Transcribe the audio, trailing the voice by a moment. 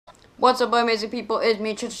What's up, amazing people? It's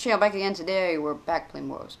me, Channel, back again. Today we're back playing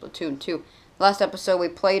more of Splatoon 2. Last episode we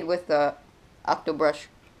played with the Octobrush.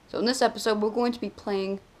 So in this episode we're going to be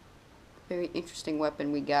playing a very interesting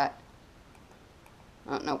weapon we got.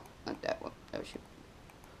 Oh, no, not that one. Oh, shoot.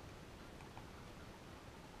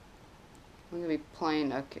 We're going to be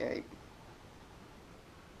playing, okay.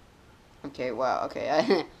 Okay, wow, okay.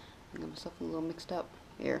 I got myself a little mixed up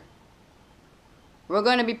here. We're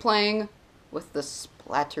going to be playing with the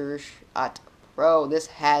Splattershot Pro. This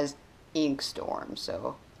has Ink Storm,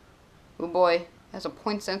 so oh boy, has a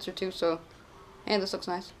point sensor too. So, and this looks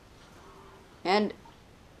nice, and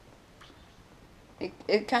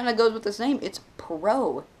it kind of goes with the name. It's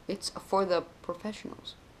Pro. It's for the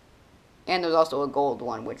professionals, and there's also a gold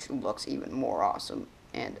one which looks even more awesome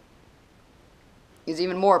and is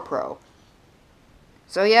even more pro.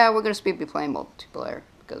 So yeah, we're gonna be playing multiplayer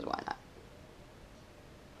because why not?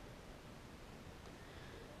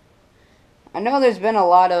 I know there's been a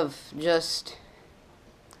lot of just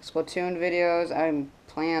Splatoon videos. I'm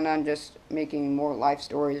planning on just making more life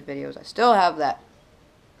stories videos. I still have that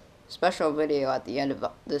special video at the end of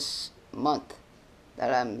this month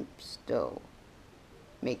that I'm still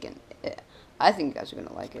making. I think you guys are going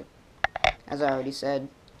to like it, as I already said.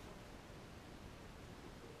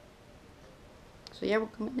 So yeah, we're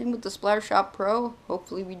coming in with the Splattershot Pro.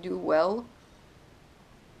 Hopefully we do well.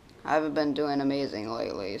 I haven't been doing amazing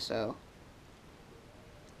lately, so...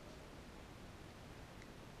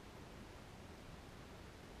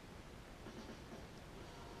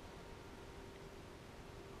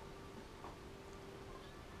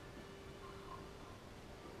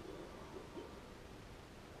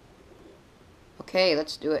 Okay,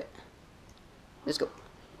 let's do it. Let's go.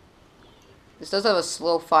 This does have a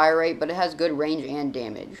slow fire rate, but it has good range and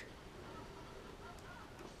damage.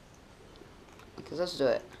 Okay, let's do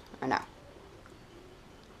it right now.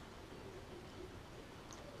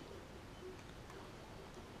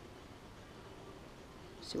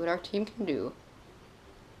 See what our team can do.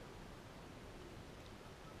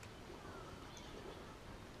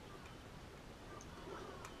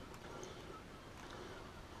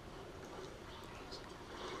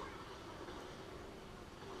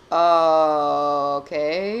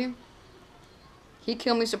 Okay. He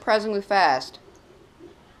killed me surprisingly fast.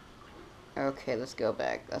 Okay, let's go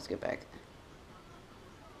back. Let's get back.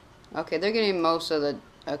 Okay, they're getting most of the...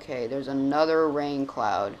 Okay, there's another rain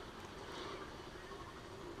cloud.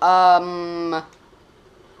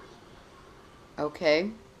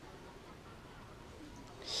 Okay.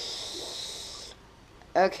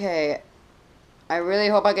 Okay. I really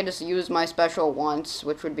hope I can just use my special once,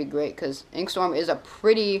 which would be great, because Inkstorm is a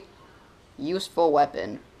pretty useful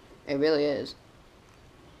weapon. It really is.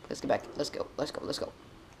 Let's get back. Let's go. Let's go. Let's go.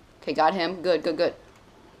 Okay, got him. Good, good, good.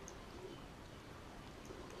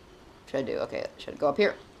 What should I do? Okay, should I go up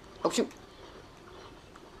here? Oh, shoot.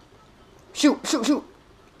 Shoot, shoot, shoot.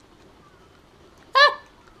 Ah!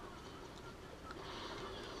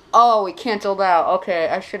 Oh, we canceled out. Okay,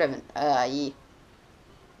 I should have...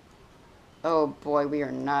 Oh boy, we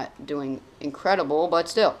are not doing incredible, but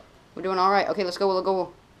still, we're doing alright. Okay, let's go, let's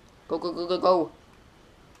go. Go, go, go, go, go.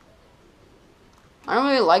 I don't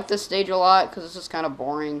really like this stage a lot, because it's just kind of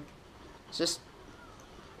boring. It's just...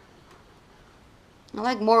 I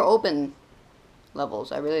like more open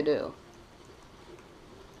levels, I really do.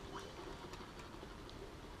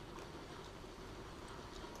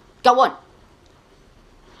 Got one!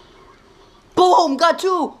 Boom! Got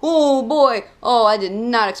two! Oh boy! Oh, I did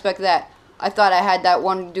not expect that. I thought I had that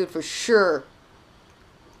one dude for sure.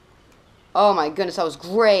 Oh my goodness, that was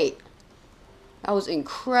great. That was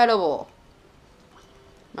incredible.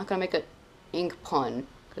 I'm not gonna make an ink pun,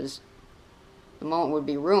 because the moment would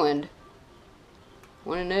be ruined.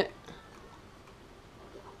 Wouldn't it?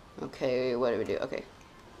 Okay, what do we do? Okay.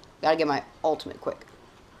 Gotta get my ultimate quick.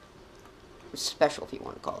 Or special, if you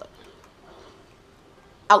want to call it.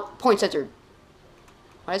 Out! Point censored.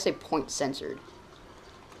 Why did I say point censored?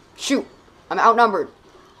 Shoot! I'm outnumbered.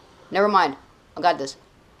 Never mind. I got this.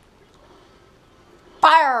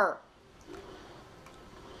 Fire!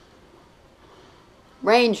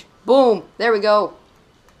 Range. Boom. There we go.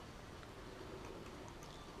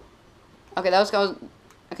 Okay, that was... Okay,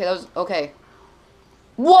 that was... Okay.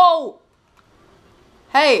 Whoa!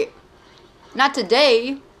 Hey! Not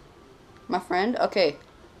today, my friend. Okay.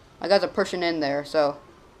 I got a person in there, so...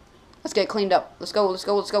 Let's get cleaned up. Let's go, let's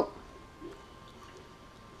go, let's go.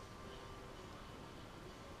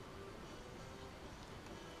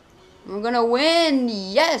 We're gonna win!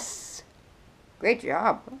 Yes! Great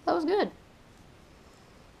job. That was good.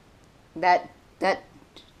 That the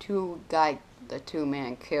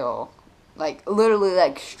two-man kill Like, literally,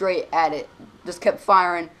 like, straight at it. Just kept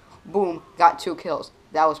firing. Boom. Got 2 kills.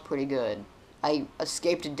 That was pretty good. I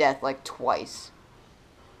escaped to death, like, twice.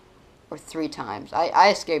 Or 3 times. I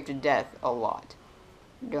escaped to death a lot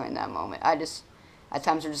during that moment. At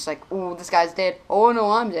times, are just like, oh, this guy's dead. Oh, no,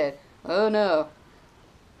 I'm dead. Oh, no.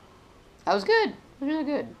 That was good. It was really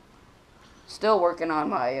good. Still working on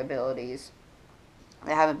my abilities.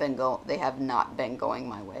 They have not been going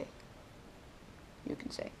my way. You can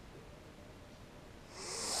say.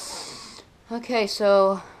 Okay,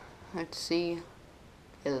 so let's see.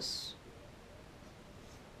 This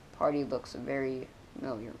party looks very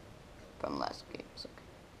familiar from last games. Okay.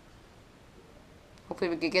 Hopefully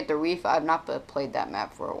we could get the reef. I've not played that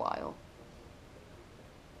map for a while.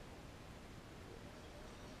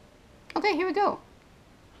 Okay, here we go.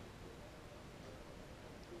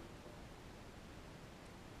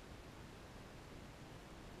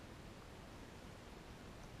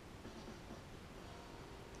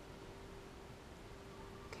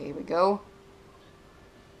 Okay, here we go.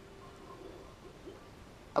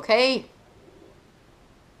 Okay.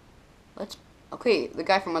 Okay, the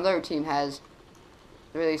guy from another team has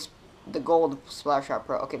the gold Splash Shot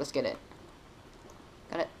Pro. Okay, let's get it.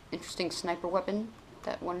 Got an interesting sniper weapon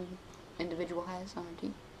that one individual has on our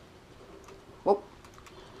team. Whoa.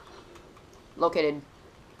 Located.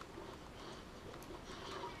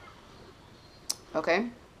 Okay.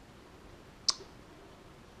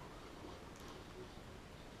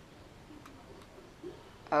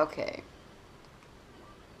 Okay.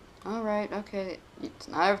 Alright, okay. It's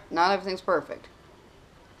not everything's perfect.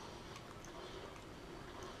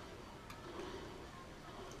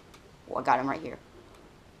 Oh, I got him right here.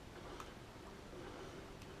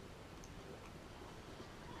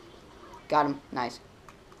 Got him. Nice.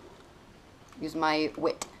 Use my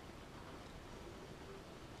wit.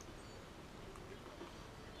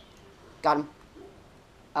 Got him.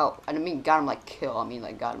 Oh, I didn't mean got him like kill. I mean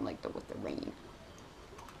like got him like with the rain.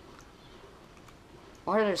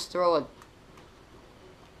 Why did I just throw a...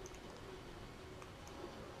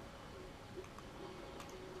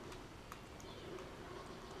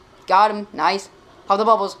 Got him. Nice. Pop the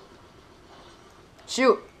bubbles.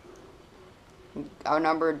 Shoot.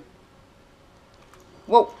 Outnumbered.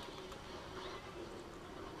 Whoa.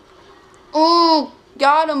 Oh,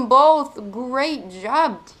 got them both. Great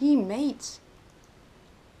job, teammates.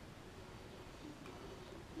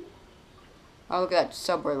 Oh, look at that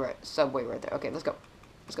subway right there. Okay, let's go.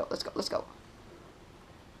 Let's go.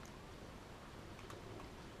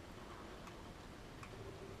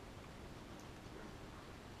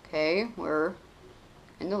 Okay, we're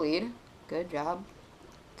in the lead. Good job.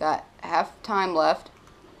 Got half time left.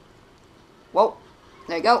 Whoa.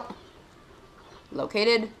 There you go.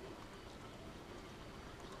 Located.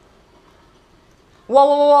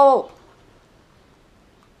 Whoa.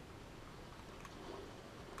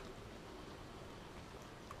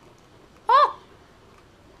 Ah!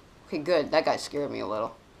 Okay, good. That guy scared me a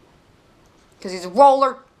little. Because he's a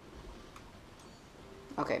roller.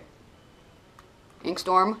 Okay.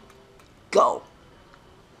 Inkstorm. Go.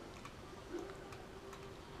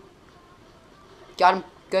 Got him.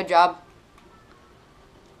 Good job.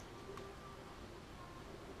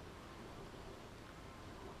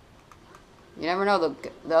 You never know,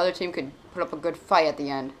 the other team could put up a good fight at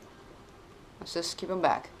the end. Let's just keep him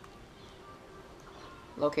back.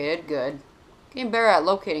 Located, good. Getting better at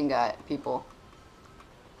locating people.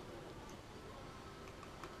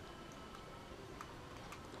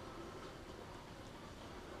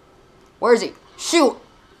 Where is he? Shoot!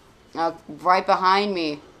 Right behind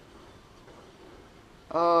me.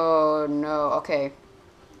 Oh, no. Okay.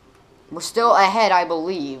 We're still ahead, I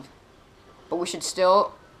believe. But we should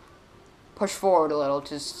still push forward a little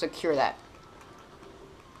to secure that.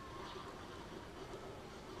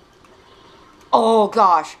 Oh,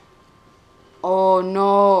 gosh. Oh,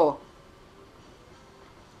 no.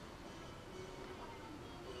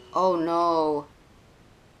 Oh, no.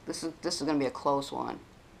 This is going to be a close one.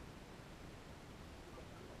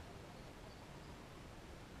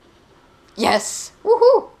 Yes!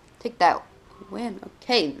 Woohoo! Take that win.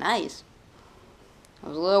 Okay, nice. I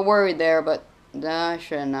was a little worried there, but I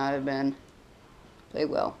should not have been. Played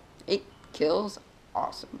well. 8 kills.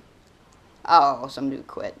 Awesome. Oh, some dude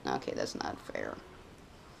quit. Okay, that's not fair.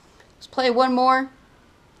 Let's play one more.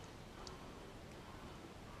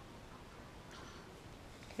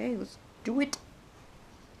 Okay, let's do it.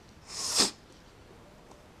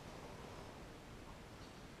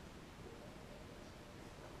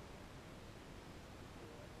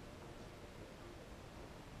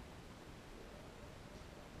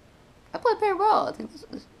 I played very well. I think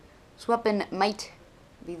this weapon might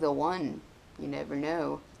be the one. You never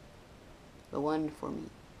know. The one for me.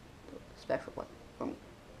 The special one for me.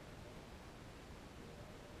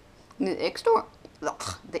 The Ink Storm.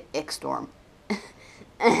 Ugh, the Ink Storm.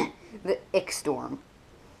 The Ink Storm.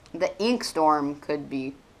 The Ink Storm could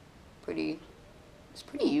be it's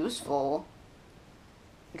pretty useful.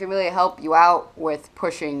 It can really help you out with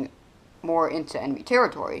pushing more into enemy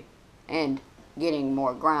territory and getting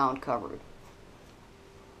more ground covered.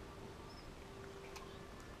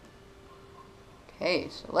 Okay,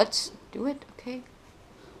 so let's do it. Okay.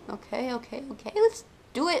 Let's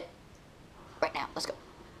do it right now. Let's go.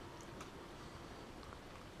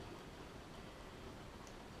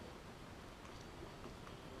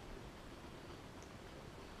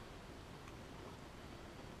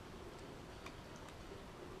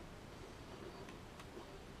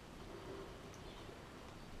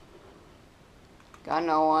 Got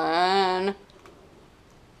no one.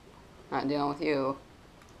 Not dealing with you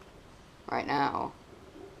right now.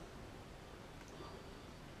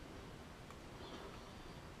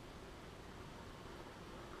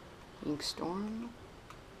 Ink Storm.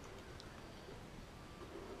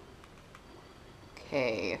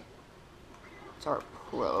 Okay. It's our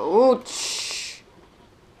approach.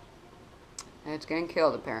 And it's getting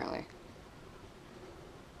killed apparently.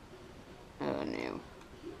 Oh no.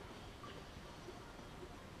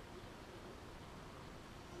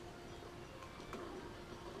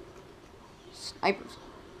 Snipers.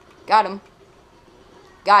 Got him.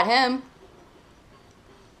 Got him.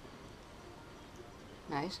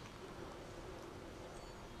 Nice.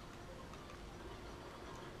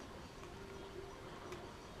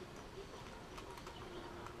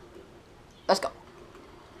 Let's go.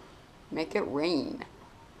 Make it rain.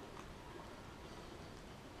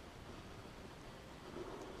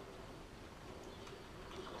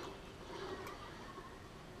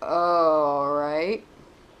 Alright.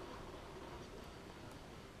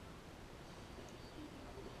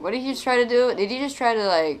 What did he just try to do? Did he just try to,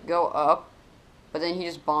 like, go up? But then he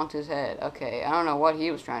just bonked his head. Okay, I don't know what he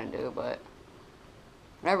was trying to do, but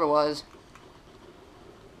whatever it was.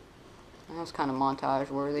 That was kind of montage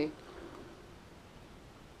worthy.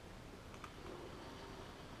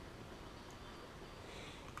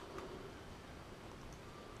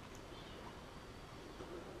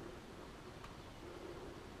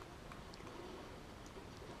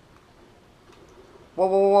 Whoa,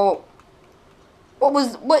 whoa, whoa. What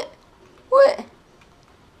was, what?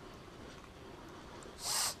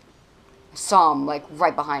 I saw him, like,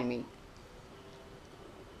 right behind me.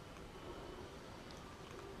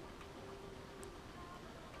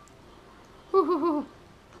 Woo-hoo-hoo.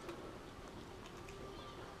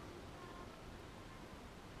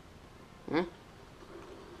 Hmm?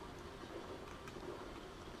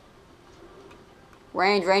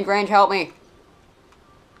 Range, help me.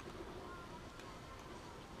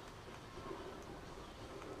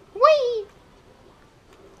 Whee!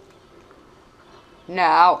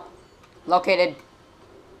 Now, located.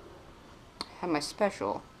 I have my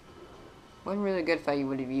special. Wasn't really good if I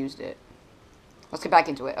would have used it. Let's get back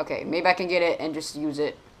into it. Okay, maybe I can get it and just use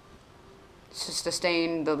it to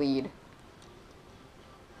sustain the lead.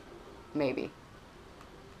 Maybe.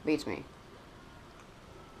 Beats me.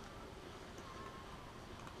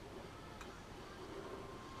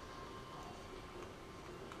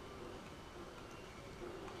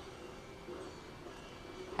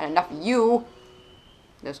 Had enough of you.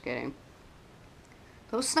 Just kidding.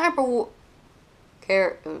 Those sniper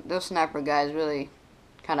guys really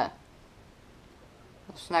kind of.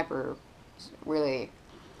 Sniper really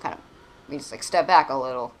kind of needs like step back a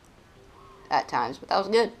little at times, but that was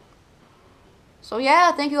good. So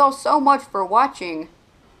yeah, thank you all so much for watching.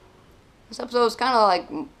 This episode is kind of like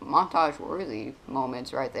montage worthy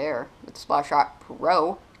moments right there with the Splash Shot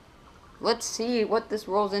Pro. Let's see what this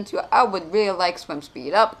rolls into. I would really like swim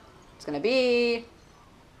speed up. It's gonna be,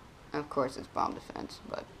 of course, it's bomb defense.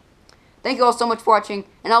 But thank you all so much for watching,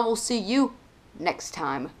 and I will see you next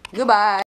time. Goodbye.